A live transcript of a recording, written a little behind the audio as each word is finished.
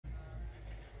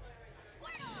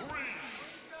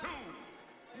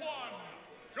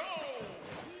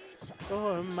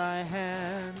from my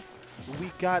hand.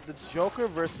 We got the Joker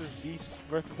versus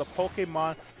the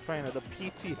Pokemon trainer, the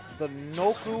PT, the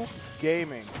Noku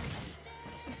Gaming.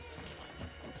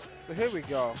 So here we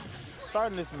go.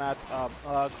 Starting this match up,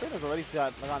 Chrin has already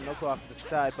got Noku off to the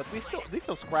side, but he's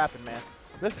still scrapping, man.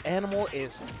 This animal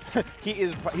is,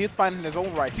 he's finding his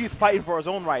own rights. He's fighting for his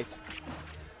own rights.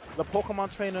 The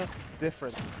Pokemon trainer,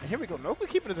 different. And here we go. Noku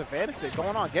keeping his advantage there,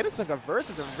 going on, getting some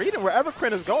conversions and reading wherever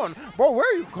Chrin is going. Bro,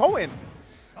 where are you going?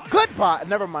 Goodbye.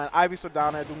 Never mind. Ivysaur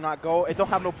down there. Do not go. It don't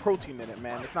have no protein in it,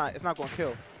 man. It's not going to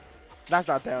kill. That's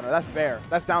not down there. That's bear.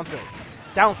 That's down tilt.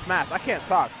 Down smash. I can't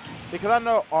talk because I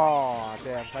know. Oh,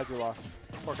 damn. Kaiju lost.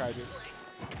 Poor Kaiju.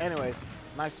 Anyways,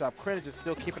 nice job. Chrin is just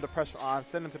still keeping the pressure on.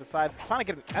 Send him to the side. Trying to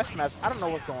get an S smash. I don't know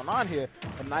what's going on here.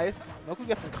 But nice. Noku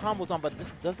gets some combos on, but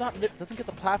this doesn't get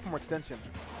the platform extension.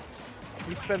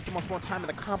 He spends so much more time in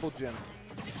the combo gym.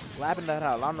 Labbing that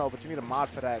out. I don't know, but you need a mod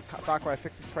for that. Sakurai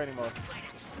fixes training mode.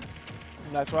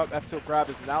 Nice up. F2 grab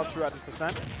is now true at this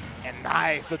percent. And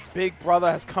nice. The big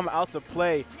brother has come out to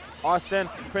play. Arsene,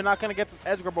 we're not going to get this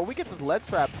edge grab, but we get this ledge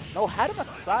trap. No, had him at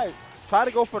the side. Try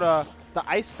to go for the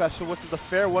ice special, which is the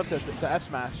fair one to F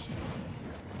smash.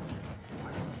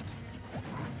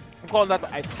 I'm calling that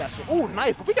the ice special. Ooh,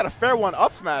 nice. But we got a fair one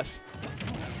up smash.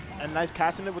 And nice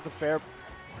catching it with the fair.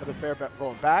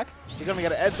 Going back. He's going to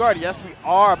get an edge guard. Yes, we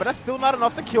are. But that's still not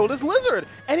enough to kill this lizard.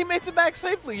 And he makes it back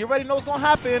safely. You already know what's going to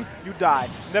happen. You die.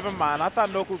 Never mind. I thought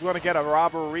Noku was going to get a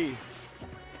robbery.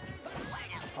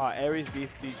 Aries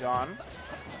Beastie John.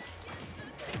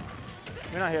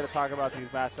 We're not here to talk about these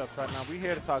matchups right now. We're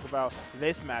here to talk about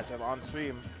this matchup on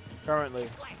stream currently.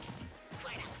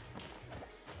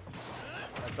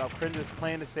 Nice job. Chrin is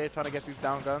playing the safe, trying to get these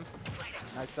down guns.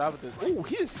 Nice job with this. Ooh,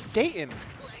 he is skating.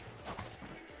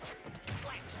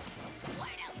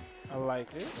 I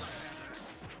like it.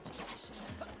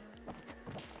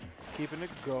 Keeping it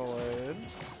going.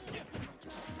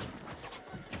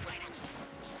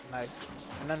 Nice.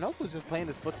 And then Noku's just playing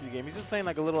this footsie game. He's just playing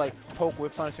like a little like poke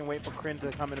with punishing, wait for Chrin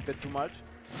to come in a bit too much.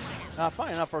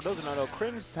 Funny enough, for those who don't know,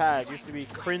 Chrin's tag used to be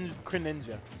Cringe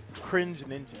Ninja.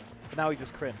 But now he's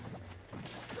just Chrin.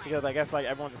 Because I guess like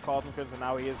everyone just calls him Chrin, so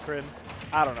now he is Chrin.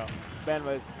 I don't know. But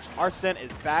anyways, Arsene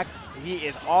is back. He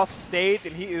is off stage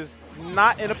and he is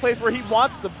not in a place where he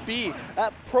wants to be.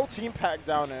 That protein pack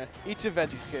down there. Eat your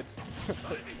veggies, kids.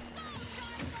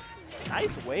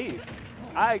 Nice wave.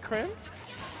 All right, Chrin.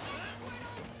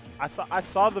 I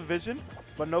saw the vision,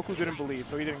 but Noku didn't believe,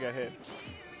 so he didn't get hit.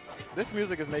 This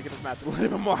music is making this match a little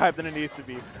bit more hype than it needs to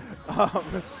be.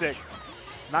 It's sick.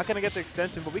 Not going to get the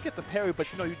extension, but we get the parry,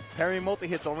 but you know, parry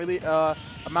multi-hits don't really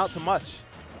amount to much.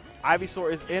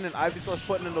 Ivysaur is in, and Ivysaur's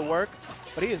putting in the work,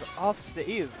 but he is off stage.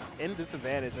 He is in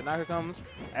disadvantage. And now here comes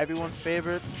everyone's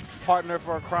favorite partner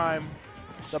for a crime,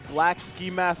 the Black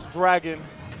Ski Mask Dragon.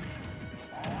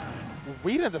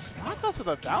 Reading the spot up to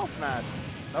the down smash.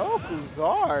 No,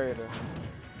 Kuzard.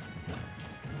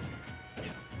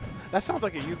 That sounds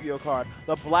like a Yu-Gi-Oh card.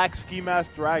 The Black Ski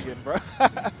Mask Dragon, bro.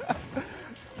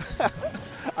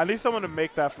 I need someone to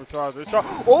make that for Charles.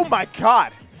 Oh my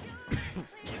God.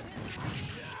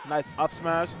 Nice up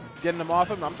smash, getting him off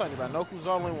him. I'm telling you, about Noku's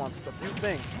only wants a few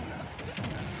things.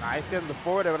 Nice, getting the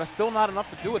forward there, but that's still not enough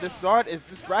to do it. This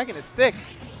dragon is thick,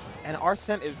 and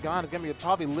Arsene is gone. It's gonna be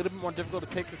probably a little bit more difficult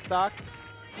to take the stock.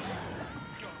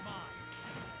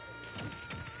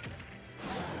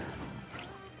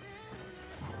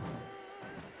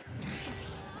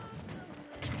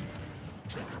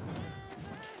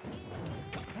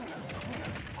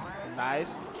 Nice.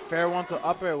 Fair one to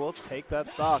up air. We'll take that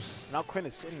stock. Now Chrin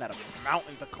is sitting at a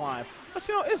mountain to climb. But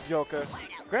you know, it's Joker.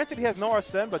 Granted, he has no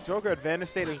Arsene, but Joker advantage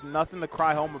state is nothing to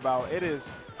cry home about.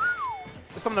 It's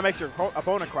something that makes your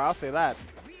opponent cry, I'll say that.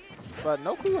 But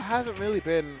Noku hasn't really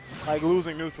been like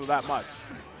losing neutral that much.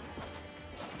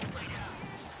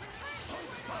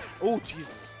 Oh,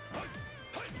 Jesus.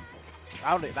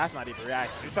 I don't think that's not even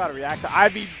reaction. You try to react to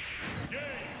Ivy.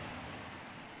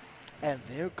 And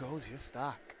there goes your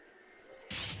stock.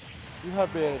 You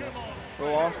have been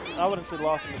lost. I wouldn't say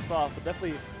lost in the soft, but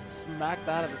definitely smacked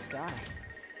out of the sky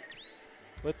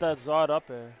with that Zard up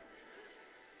air.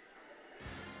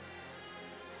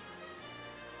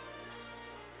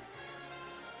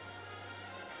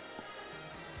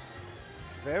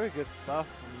 Very good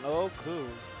stuff from Noku.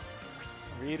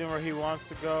 Reading where he wants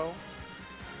to go.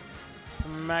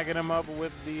 Smacking him up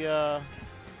with the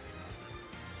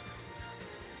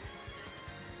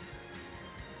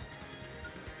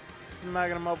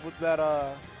smacking him up with that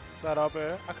up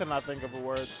air. I could not think of the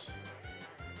words.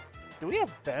 Do we have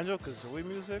Banjo-Kazooie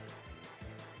music?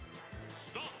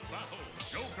 Yo, can I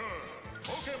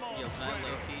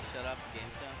low-key shut off the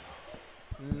game sound?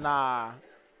 Nah,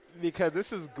 because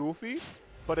this is goofy,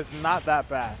 but it's not that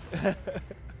bad.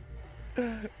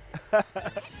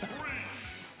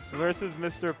 Versus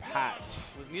Mr. Patch.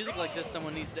 With music like this,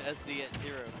 someone needs to SD at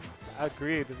 0.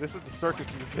 Agreed. This is the circus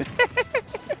music.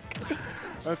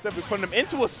 Instead of putting him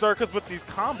into a circus with these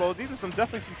combos, these are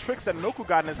definitely some tricks that Noku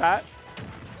got in his hat.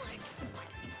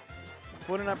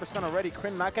 49% already.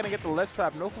 Chrin not going to get the ledge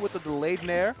trap. Noku with the delayed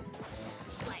nair.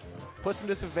 Puts some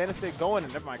disadvantage there going,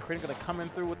 and never mind. Chrin going to come in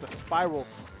through with the spiral.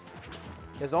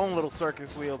 His own little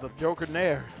circus wheel, the Joker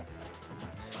nair.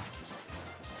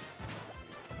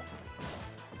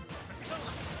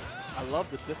 I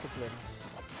love the discipline.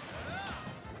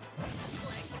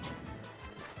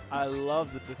 I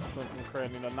love the discipline from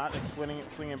Chrin. You know, not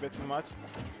swinging a bit too much.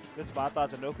 Good spot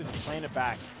dodge. Noku just playing it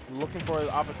back, looking for an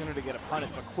opportunity to get a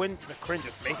punish, but Chrin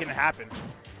just making it happen.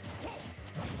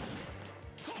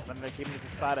 Then they keep it to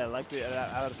the side. I like the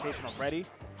adaptation of Freddy.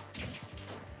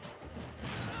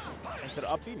 Into the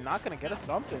up B, not gonna get us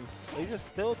something. He's just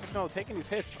still taking these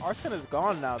hits. Arsene is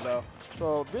gone now though,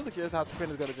 so really curious how Chrin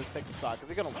is gonna just take the stock. Is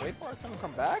he gonna wait for Arsene to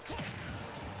come back,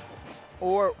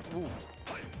 or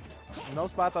no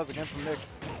spot dodge again from Nick?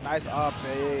 Nice up,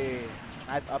 hey,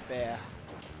 nice up there.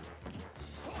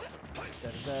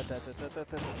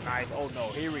 Nice. Oh no,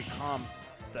 here he comes.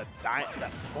 The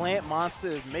plant monster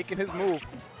is making his move.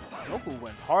 Noku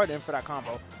went hard in for that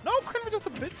combo. No, Chrin was just a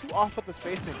bit too off with the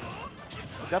spacing.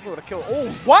 Definitely would have killed. Oh,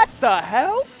 what the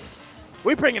hell?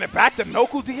 We bringing it back to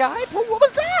Noku DI? What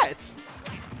was that?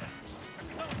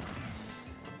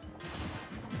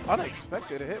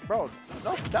 Unexpected hit, bro.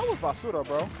 No, that was Basura,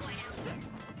 bro.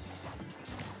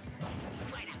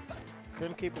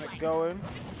 Chrin keeping it going.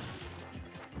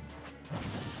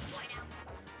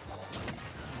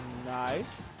 Nice.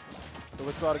 So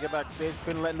let's try to get backstage.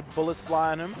 Chrin letting the bullets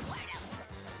fly on him.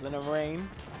 Letting it rain.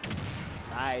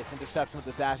 Nice. Interception with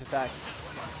the dash attack.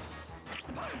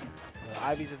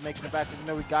 Ivy's just making it back. You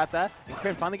know we got that. And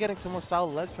Chrin finally getting some more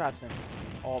solid ledge traps in.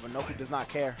 Oh, but Noku does not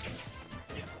care.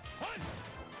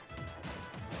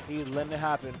 He's letting it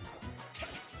happen.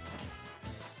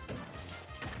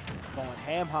 Going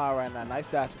ham high right now. Nice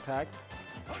dash attack.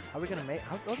 How are we gonna make?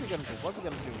 What are we gonna do? What are we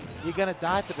gonna do? You're gonna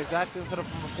die to the exact same setup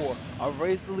from before. A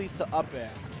raise the leaf to up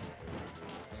air.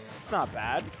 It's not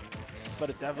bad, but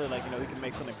it's definitely like, you know, he can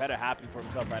make something better happen for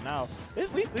himself right now.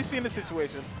 We've seen this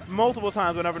situation multiple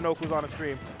times whenever Noku's on a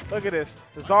stream. Look at this.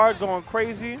 Zard going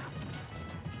crazy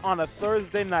on a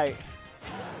Thursday night.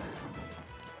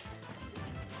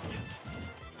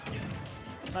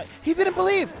 He didn't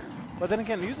believe! But then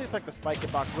again, usually it's like the spike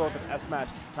hitbox, go with an S smash.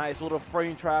 Nice little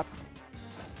frame trap.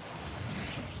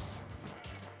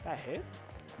 That hit?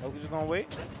 Noku's just gonna wait.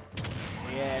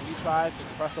 Yeah, and you tried to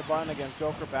press the button against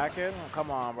Joker back in. Oh, come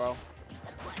on, bro.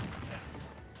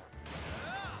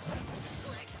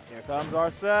 Here comes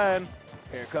Arsene.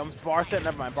 Here comes Barsene.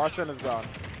 Never mind, Barsene is gone.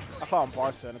 I call him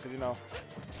Barsene because, you know,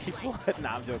 people.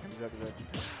 Nah, I'm joking.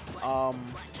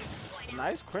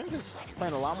 Nice. Chrin is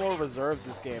playing a lot more reserved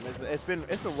this game. It's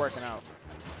been working out.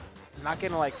 Not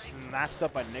getting like snatched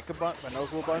up by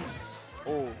Noku a bunch.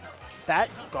 Oh, that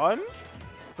gun.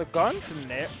 The gun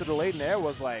to the late nair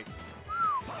was like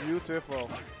beautiful.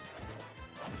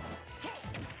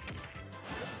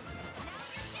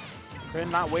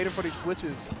 Chrin not waiting for these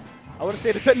switches. I would have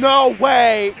stayed at no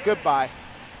way. Goodbye.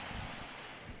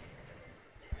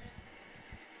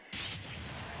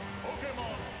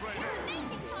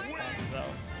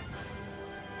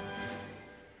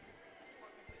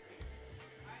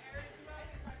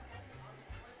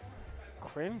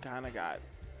 Chrin kind of got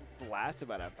blasted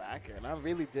by that back air, and I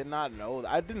really did not know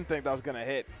that. I didn't think that was going to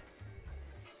hit.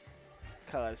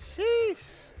 Cause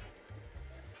sheesh.